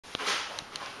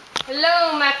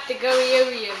Hello,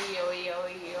 Mactigorios.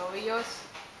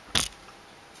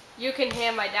 You can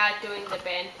hear my dad doing the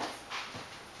bend.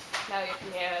 Now you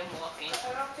can hear him walking. I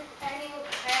don't think anyone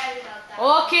cares about that.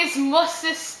 Orcs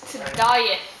must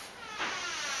die.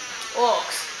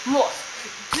 Orcs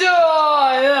must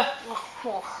die.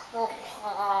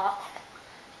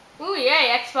 Ooh,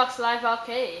 yay, Xbox Live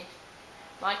Arcade.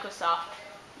 Microsoft.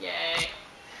 Yay.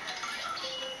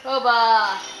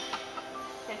 Boba.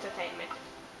 Entertainment.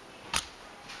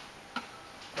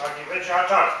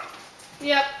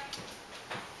 Yep.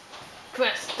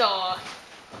 Press start.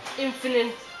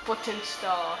 Infinite button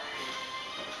start.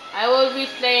 I will be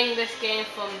playing this game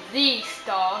from the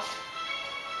start.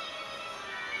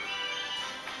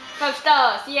 5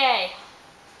 stars, yay!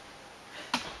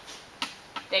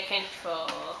 The control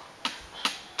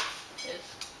is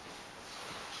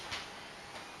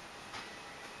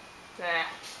there.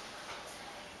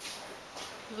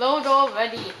 Load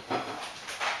already.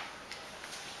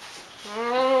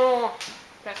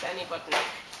 Press any button.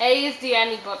 A is the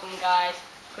any button, guys,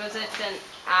 because it's an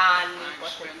any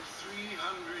button.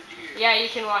 Yeah, you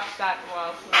can watch that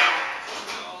while.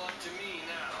 It's all up to me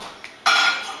now.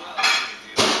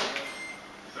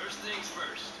 First things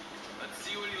first. Let's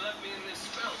see what he left me in this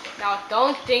spell book. Now,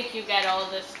 don't think you get all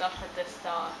this stuff at the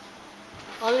start.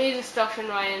 Only the stuff in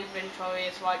my inventory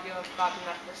is what you have gotten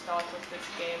at the start of this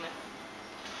game.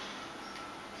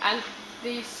 And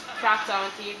these crafts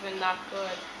aren't even that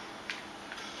good.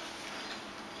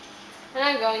 And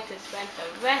I'm going to spend the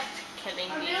rest killing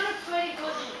these. I'm doing pretty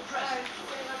good.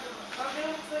 I'm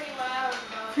doing pretty well.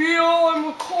 Here I'm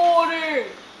recording!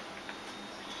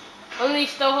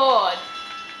 Unleash the Horde.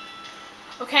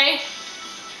 Okay?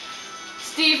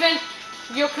 Steven,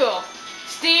 you're cool.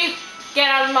 Steve, get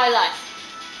out of my life.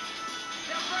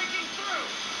 They're breaking through!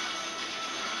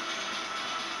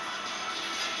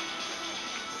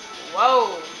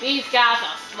 Whoa, these guys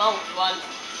are slow ones.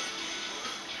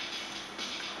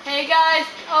 Hey guys,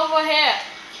 over here.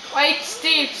 Wait,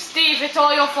 Steve, it's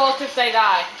all your fault if they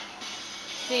die.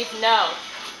 Steve, no.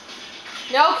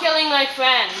 No killing my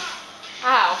friends.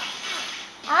 Ow.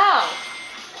 Ow.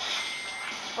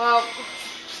 Well,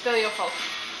 still your fault.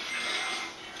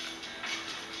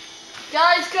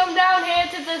 Guys, come down here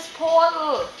to this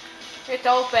portal. It's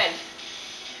open.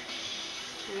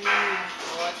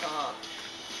 What's up?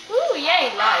 Ooh,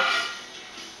 yay, life.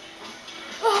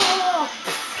 Oh.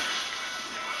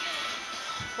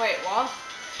 Wait, what?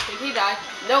 Did he die?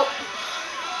 Nope.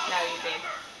 Now you did.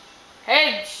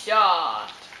 Headshot.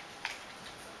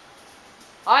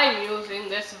 I'm using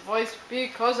this voice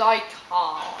because I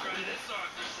can.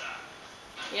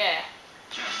 Yeah.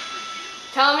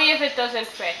 Tell me if it doesn't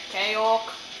fit, okay,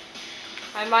 Orc?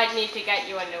 I might need to get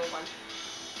you a new one.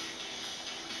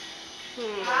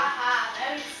 Haha,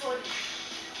 very funny.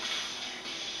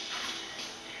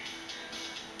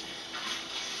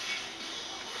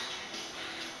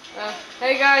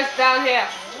 Hey guys, down here.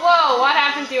 Whoa, what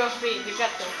happened to your feet? You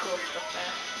got some cool stuff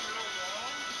there.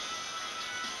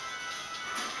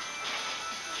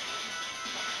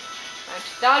 I'm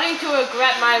starting to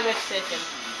regret my decision.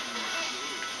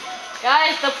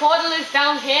 Guys, the portal is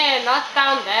down here, not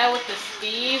down there with the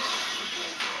Steve.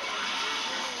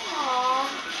 Aww.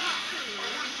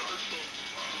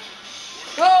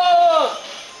 Whoa!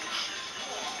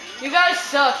 You guys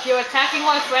suck. You're attacking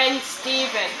my friend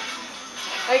Steven.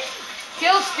 Like,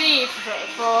 kill Steve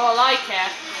for all I care,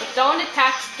 but don't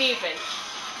attack Steven.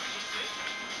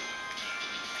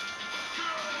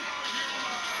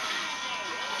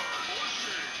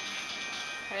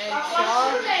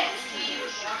 Headshot.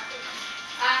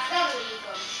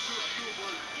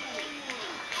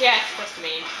 Yeah, it's just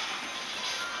mean.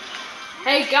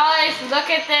 Hey guys, look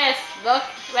at this. Look,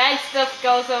 red stuff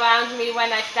goes around me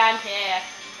when I stand here.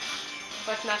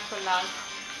 But not for long.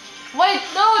 Wait,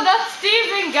 no, that's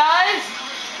Steven, guys!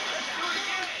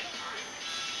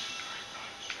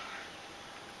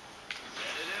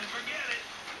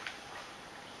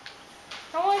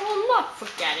 No, I will not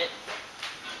forget it.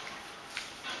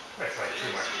 That's like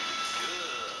too much.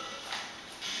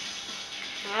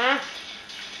 Huh?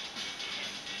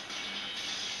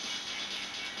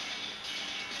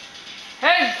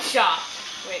 Headshot!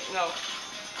 Wait, no.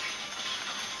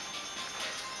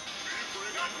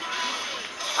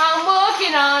 I'm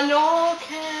working on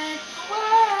orchid.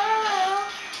 Wow.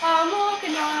 I'm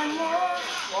working on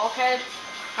orchid.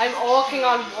 I'm working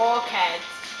on orchid.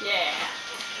 Yeah.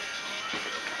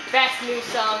 Best new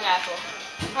song ever.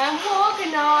 I'm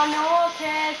working on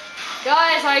orchid.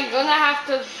 Guys, I'm gonna have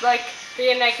to like be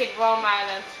a naked Roman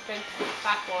and sprint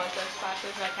backwards as fast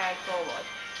as I can forward.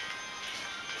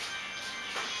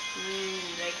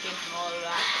 Naked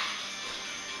Roman.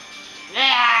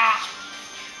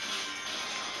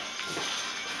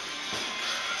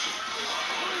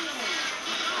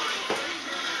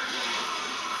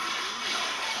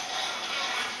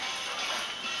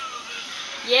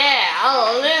 Yeah,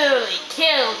 I literally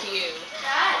killed you.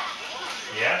 Dad,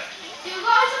 Yeah? you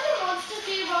guys are the monster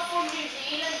team are from New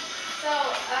Zealand. So,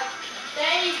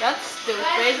 they, That's when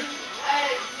stupid.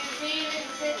 New Zealand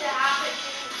did the happen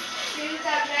to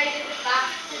them, they did it back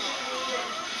to New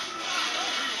Zealand.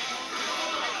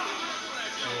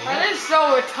 That is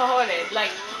so retarded. Like,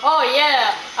 oh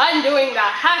yeah, I'm doing the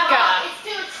hacker. It's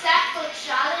to accept or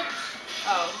challenge.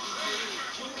 Oh.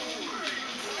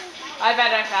 I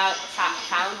bet I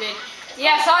found it.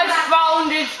 Yes, I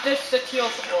founded the city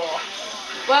of Orc.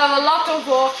 Well, a lot of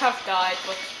orcs have died,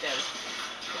 but still.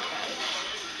 Okay.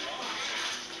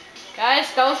 Guys,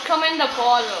 don't come in the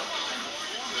portal.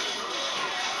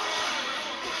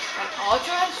 An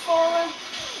archer has fallen?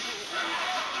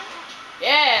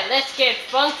 Yeah, let's get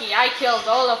funky. I killed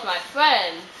all of my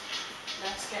friends.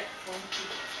 Let's get funky.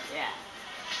 Yeah.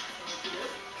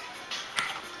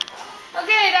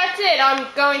 Okay, that's it. I'm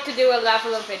going to do a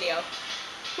level of video.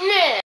 Nah.